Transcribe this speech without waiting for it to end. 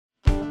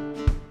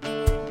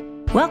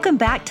Welcome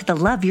back to the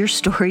Love Your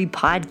Story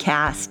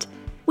podcast.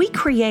 We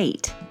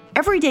create.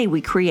 Every day we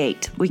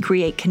create. We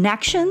create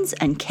connections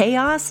and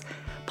chaos,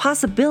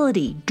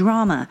 possibility,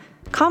 drama,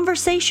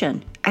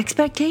 conversation,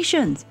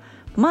 expectations,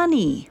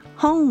 money,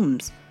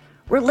 homes,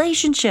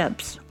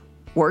 relationships,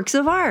 works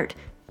of art,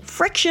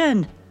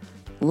 friction,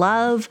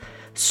 love,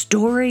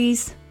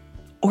 stories,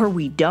 or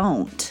we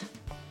don't.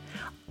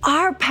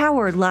 Our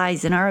power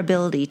lies in our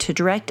ability to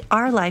direct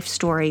our life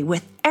story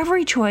with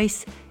every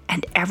choice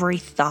and every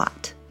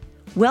thought.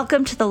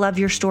 Welcome to the Love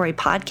Your Story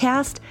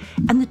podcast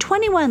and the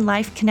 21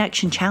 Life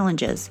Connection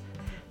Challenges,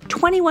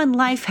 21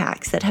 life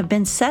hacks that have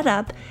been set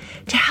up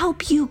to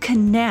help you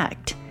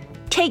connect,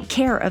 take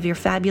care of your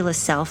fabulous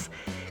self,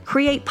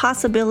 create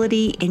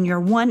possibility in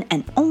your one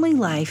and only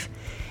life,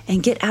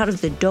 and get out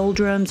of the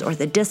doldrums or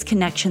the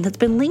disconnection that's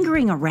been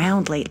lingering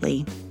around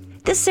lately.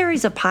 This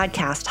series of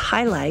podcasts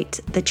highlight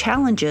the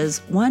challenges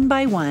one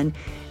by one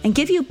and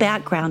give you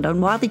background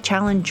on why the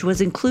challenge was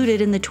included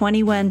in the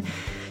 21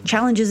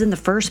 challenges in the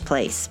first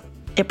place.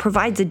 It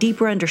provides a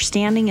deeper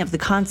understanding of the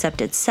concept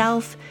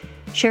itself,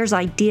 shares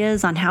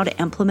ideas on how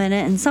to implement it,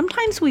 and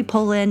sometimes we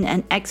pull in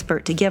an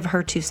expert to give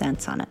her 2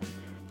 cents on it.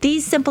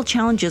 These simple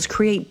challenges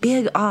create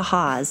big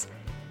ahas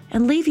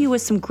and leave you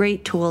with some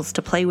great tools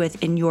to play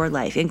with in your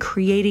life in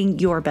creating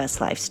your best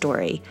life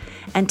story.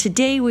 And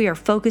today we are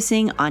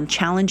focusing on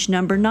challenge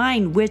number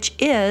 9, which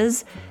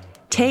is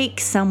take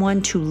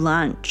someone to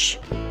lunch.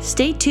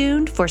 Stay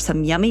tuned for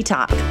some yummy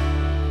talk.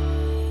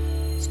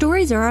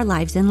 Stories are our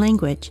lives in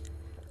language.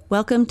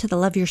 Welcome to the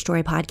Love Your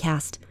Story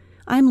podcast.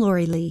 I'm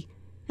Lori Lee,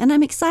 and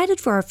I'm excited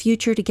for our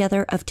future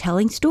together of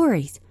telling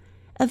stories,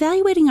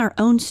 evaluating our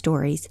own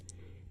stories,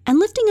 and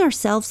lifting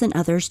ourselves and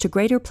others to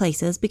greater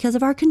places because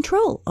of our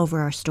control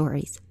over our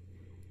stories.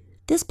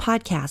 This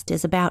podcast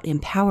is about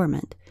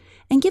empowerment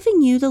and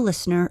giving you, the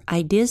listener,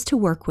 ideas to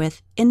work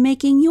with in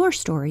making your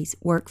stories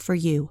work for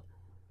you.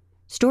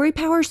 Story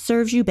power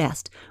serves you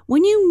best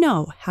when you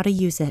know how to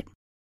use it.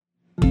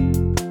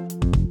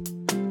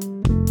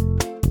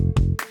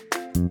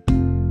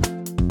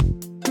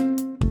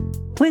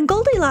 When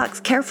Goldilocks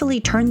carefully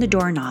turned the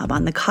doorknob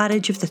on the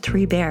cottage of the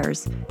 3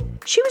 bears,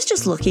 she was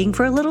just looking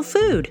for a little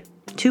food.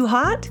 Too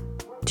hot?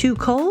 Too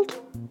cold?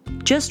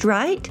 Just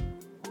right?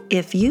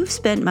 If you've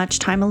spent much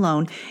time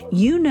alone,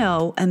 you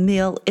know a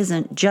meal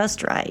isn't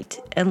just right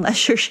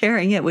unless you're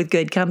sharing it with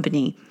good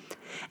company.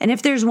 And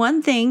if there's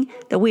one thing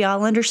that we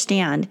all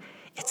understand,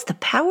 it's the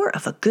power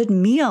of a good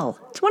meal.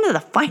 It's one of the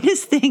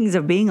finest things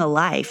of being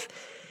alive.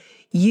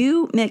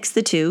 You mix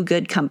the two,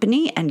 good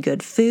company and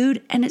good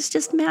food, and it's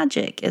just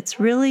magic. It's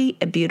really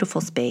a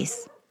beautiful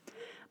space.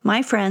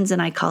 My friends and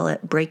I call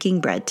it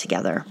breaking bread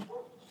together.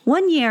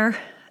 One year,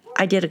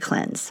 I did a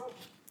cleanse.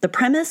 The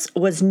premise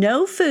was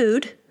no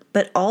food,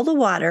 but all the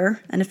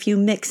water and a few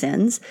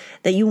mix-ins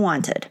that you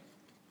wanted.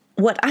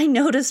 What I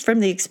noticed from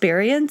the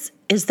experience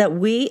is that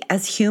we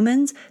as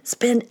humans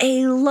spend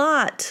a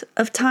lot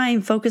of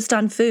time focused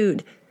on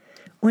food.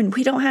 When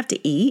we don't have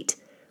to eat,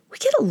 we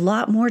get a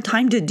lot more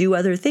time to do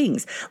other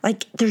things.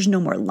 Like there's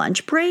no more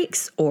lunch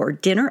breaks or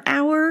dinner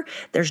hour.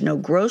 There's no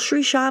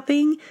grocery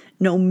shopping,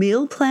 no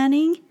meal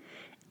planning,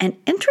 and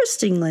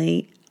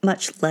interestingly,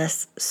 much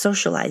less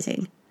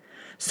socializing.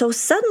 So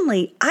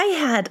suddenly I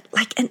had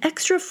like an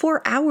extra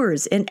 4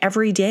 hours in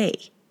every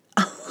day.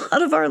 A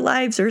lot of our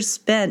lives are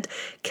spent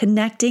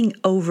connecting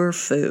over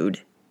food.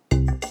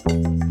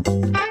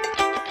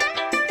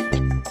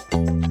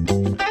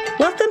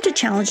 Welcome to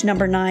challenge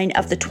number 9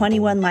 of the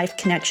 21 Life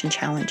Connection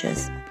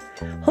Challenges.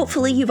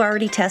 Hopefully you've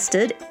already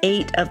tested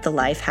 8 of the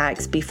life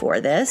hacks before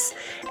this,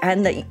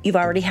 and that you've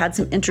already had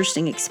some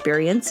interesting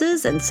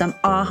experiences and some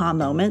aha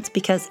moments,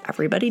 because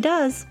everybody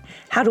does.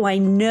 How do I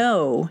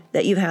know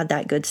that you've had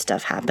that good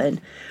stuff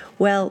happen?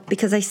 Well,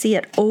 because I see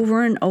it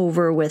over and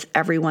over with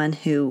everyone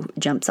who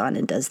jumps on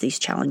and does these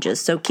challenges.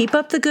 So keep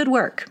up the good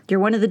work. You're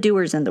one of the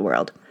doers in the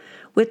world.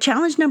 With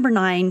challenge number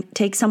 9,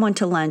 take someone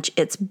to lunch,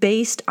 it's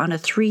based on a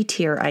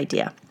 3-tier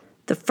idea.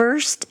 The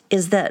first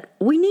is that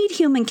we need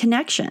human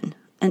connection,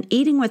 and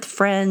eating with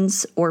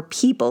friends or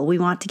people we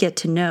want to get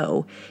to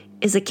know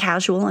is a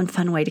casual and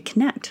fun way to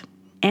connect.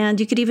 And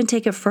you could even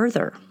take it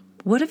further.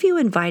 What if you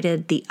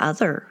invited the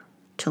other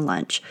to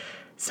lunch?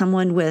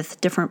 Someone with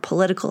different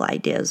political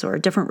ideas or a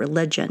different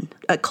religion,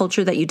 a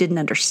culture that you didn't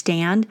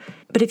understand.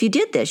 But if you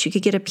did this, you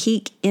could get a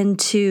peek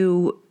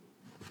into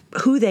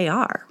who they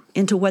are,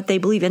 into what they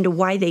believe, into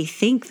why they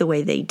think the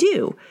way they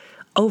do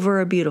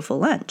over a beautiful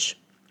lunch.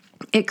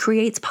 It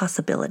creates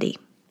possibility.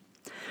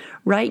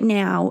 Right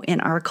now in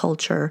our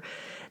culture,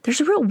 there's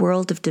a real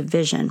world of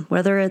division,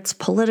 whether it's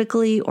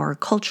politically or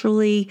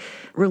culturally,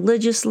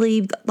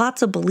 religiously,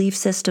 lots of belief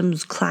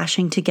systems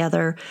clashing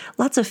together,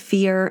 lots of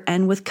fear.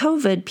 And with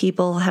COVID,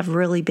 people have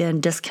really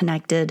been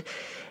disconnected.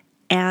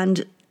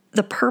 And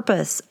the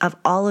purpose of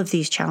all of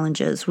these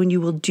challenges, when you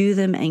will do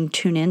them and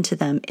tune into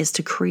them, is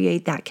to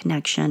create that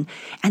connection.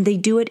 And they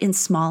do it in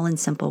small and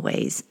simple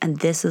ways. And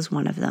this is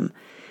one of them.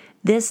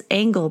 This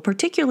angle,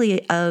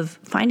 particularly of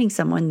finding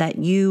someone that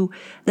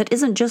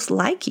isn't just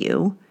like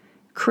you,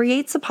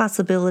 creates a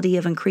possibility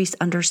of increased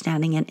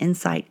understanding and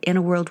insight in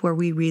a world where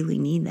we really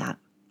need that.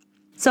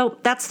 So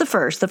that's the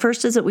first. The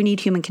first is that we need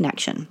human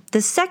connection.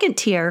 The second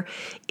tier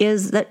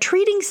is that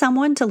treating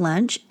someone to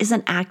lunch is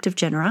an act of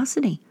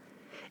generosity.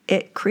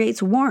 It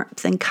creates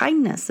warmth and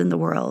kindness in the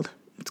world.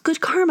 It's good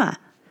karma.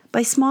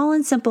 By small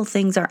and simple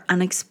things are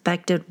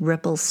unexpected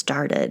ripples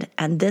started,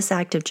 and this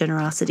act of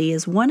generosity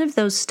is one of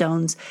those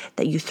stones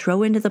that you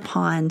throw into the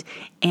pond,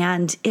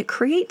 and it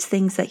creates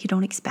things that you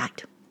don't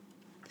expect.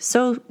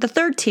 So the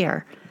third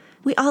tier,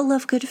 we all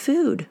love good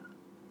food.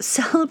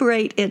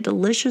 Celebrate a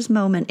delicious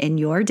moment in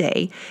your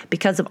day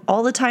because of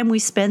all the time we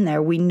spend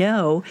there. We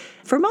know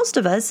for most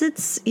of us,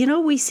 it's,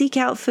 we seek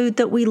out food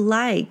that we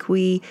like.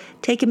 We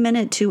take a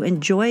minute to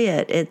enjoy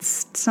it.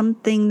 It's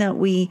something that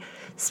we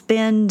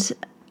spend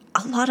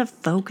a lot of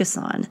focus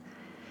on.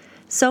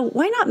 So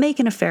why not make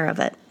an affair of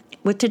it?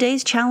 With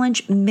today's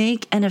challenge,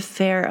 make an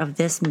affair of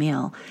this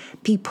meal.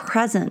 Be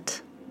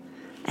present.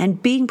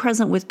 And being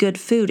present with good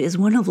food is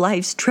one of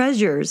life's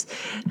treasures.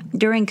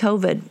 During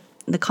COVID,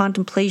 the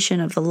contemplation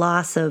of the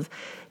loss of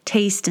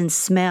taste and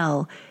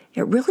smell,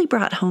 it really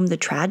brought home the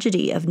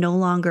tragedy of no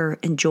longer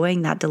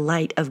enjoying that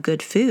delight of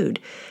good food.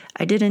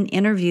 I did an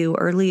interview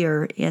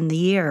earlier in the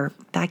year,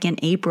 back in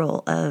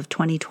April of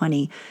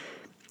 2020,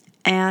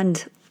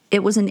 and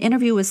it was an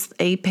interview with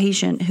a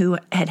patient who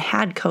had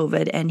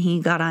COVID, and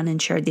he got on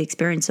and shared the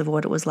experience of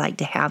what it was like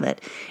to have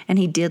it. And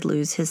he did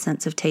lose his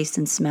sense of taste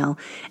and smell.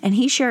 And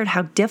he shared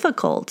how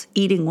difficult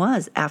eating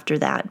was after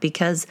that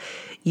because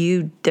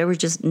there was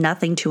just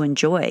nothing to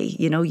enjoy.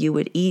 You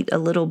would eat a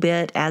little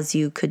bit as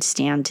you could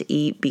stand to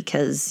eat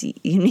because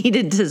you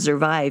needed to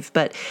survive,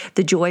 but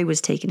the joy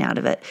was taken out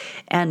of it.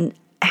 And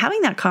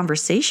having that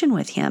conversation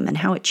with him and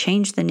how it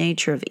changed the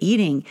nature of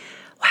eating,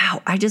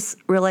 wow, I just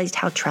realized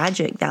how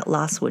tragic that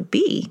loss would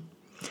be.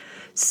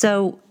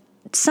 So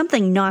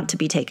something not to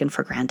be taken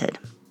for granted.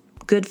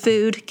 Good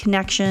food,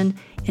 connection,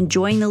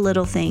 enjoying the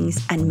little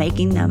things, and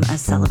making them a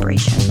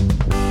celebration.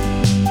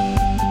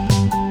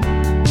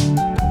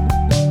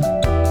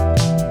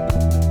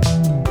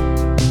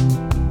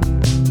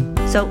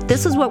 So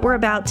this is what we're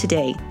about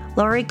today.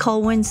 Laurie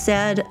Colwin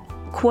said,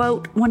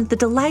 quote, "One of the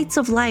delights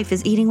of life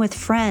is eating with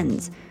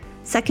friends.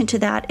 Second to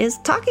that is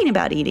talking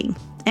about eating.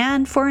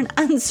 And for an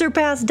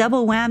unsurpassed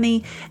double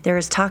whammy, there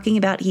is talking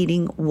about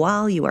eating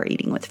while you are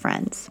eating with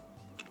friends."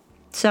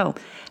 So,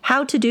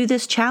 how to do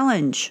this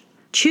challenge?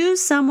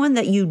 Choose someone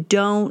that you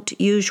don't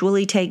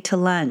usually take to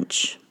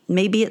lunch.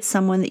 Maybe it's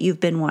someone that you've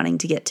been wanting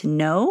to get to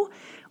know,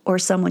 or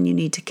someone you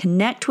need to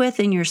connect with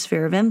in your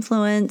sphere of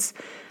influence.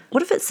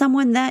 What if it's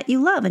someone that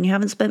you love and you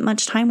haven't spent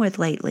much time with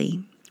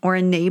lately? Or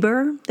a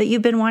neighbor that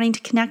you've been wanting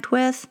to connect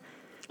with?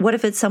 What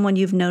if it's someone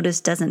you've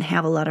noticed doesn't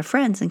have a lot of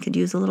friends and could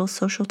use a little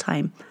social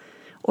time?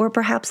 Or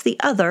perhaps the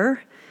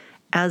other,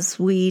 as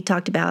we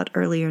talked about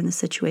earlier in the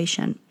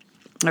situation,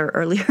 or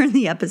earlier in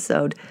the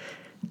episode,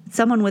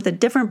 someone with a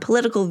different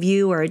political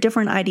view or a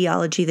different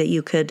ideology that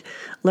you could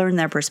learn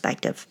their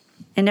perspective.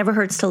 It never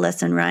hurts to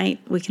listen, right?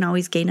 We can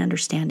always gain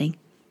understanding.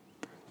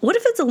 What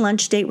if it's a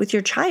lunch date with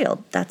your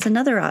child? That's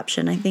another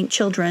option. I think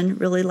children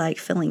really like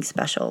feeling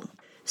special.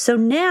 So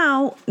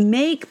now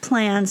make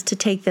plans to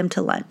take them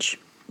to lunch.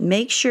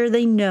 Make sure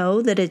they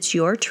know that it's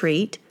your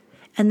treat.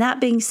 And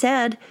that being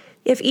said,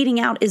 if eating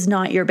out is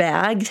not your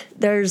bag,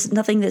 there's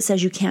nothing that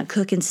says you can't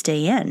cook and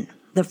stay in.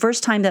 The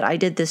first time that I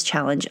did this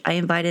challenge, I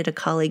invited a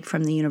colleague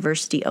from the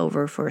university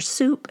over for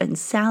soup and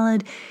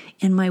salad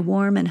in my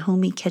warm and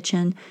homey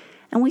kitchen.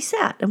 And we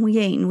sat and we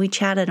ate and we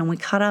chatted and we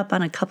caught up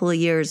on a couple of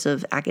years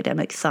of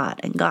academic thought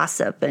and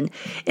gossip. And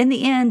in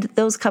the end,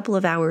 those couple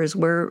of hours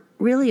were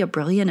really a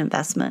brilliant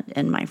investment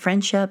in my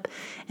friendship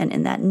and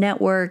in that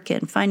network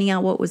and finding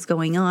out what was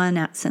going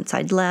on since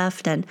I'd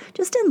left and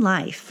just in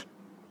life.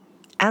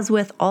 As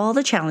with all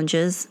the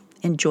challenges,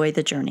 enjoy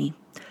the journey.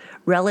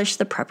 Relish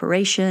the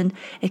preparation,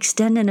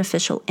 extend an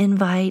official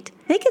invite,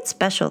 make it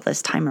special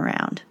this time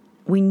around.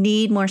 We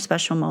need more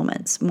special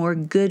moments, more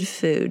good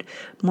food,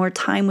 more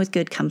time with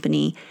good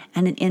company,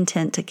 and an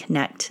intent to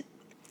connect.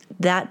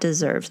 That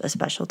deserves a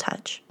special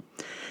touch.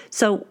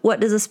 So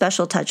what does a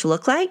special touch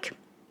look like?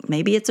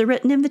 Maybe it's a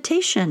written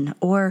invitation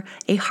or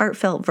a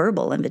heartfelt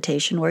verbal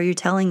invitation where you're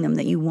telling them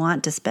that you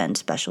want to spend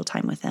special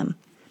time with them.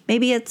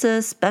 Maybe it's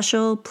a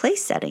special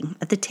place setting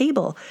at the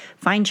table.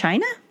 Fine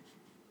china?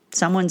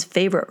 Someone's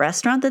favorite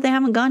restaurant that they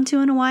haven't gone to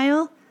in a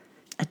while?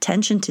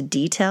 Attention to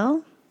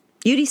detail?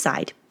 You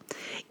decide.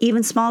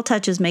 Even small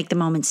touches make the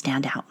moment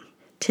stand out.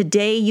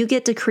 Today, you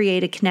get to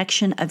create a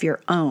connection of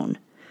your own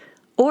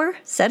or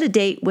set a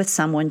date with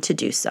someone to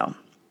do so.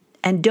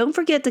 And don't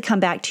forget to come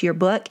back to your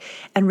book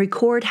and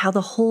record how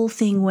the whole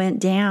thing went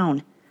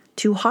down.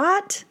 Too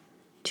hot?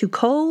 Too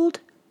cold?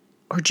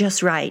 Or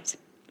just right?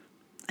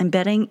 I'm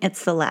betting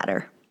it's the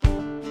latter.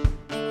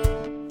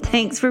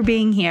 Thanks for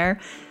being here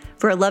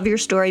for a Love Your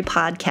Story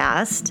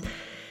podcast.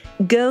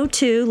 Go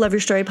to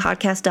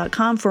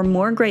loveyourstorypodcast.com for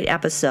more great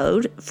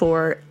episode,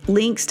 for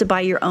links to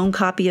buy your own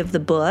copy of the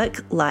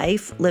book,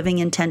 Life, Living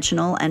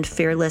Intentional and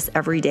Fearless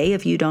Every Day,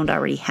 if you don't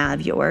already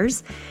have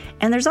yours.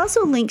 And there's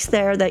also links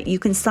there that you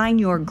can sign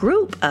your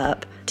group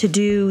up to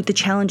do the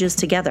challenges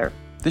together.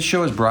 This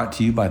show is brought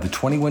to you by the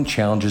 21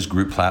 Challenges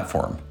Group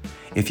platform.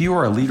 If you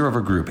are a leader of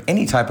a group,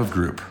 any type of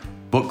group,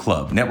 book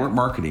club, network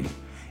marketing,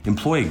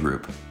 employee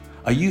group,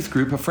 a youth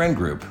group, a friend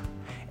group,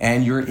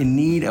 and you're in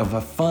need of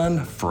a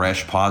fun,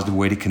 fresh, positive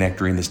way to connect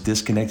during this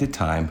disconnected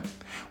time,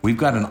 we've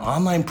got an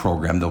online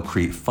program that'll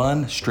create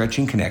fun,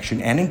 stretching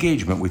connection and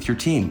engagement with your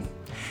team.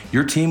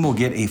 Your team will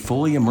get a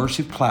fully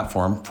immersive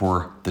platform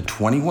for the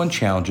 21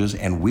 challenges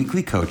and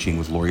weekly coaching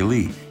with Lori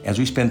Lee as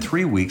we spend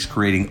 3 weeks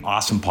creating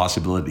awesome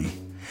possibility.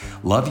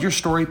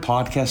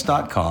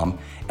 LoveYourStoryPodcast.com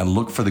and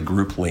look for the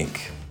group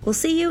link. We'll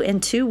see you in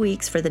 2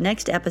 weeks for the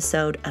next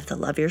episode of the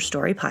Love Your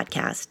Story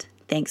podcast.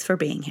 Thanks for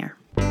being here.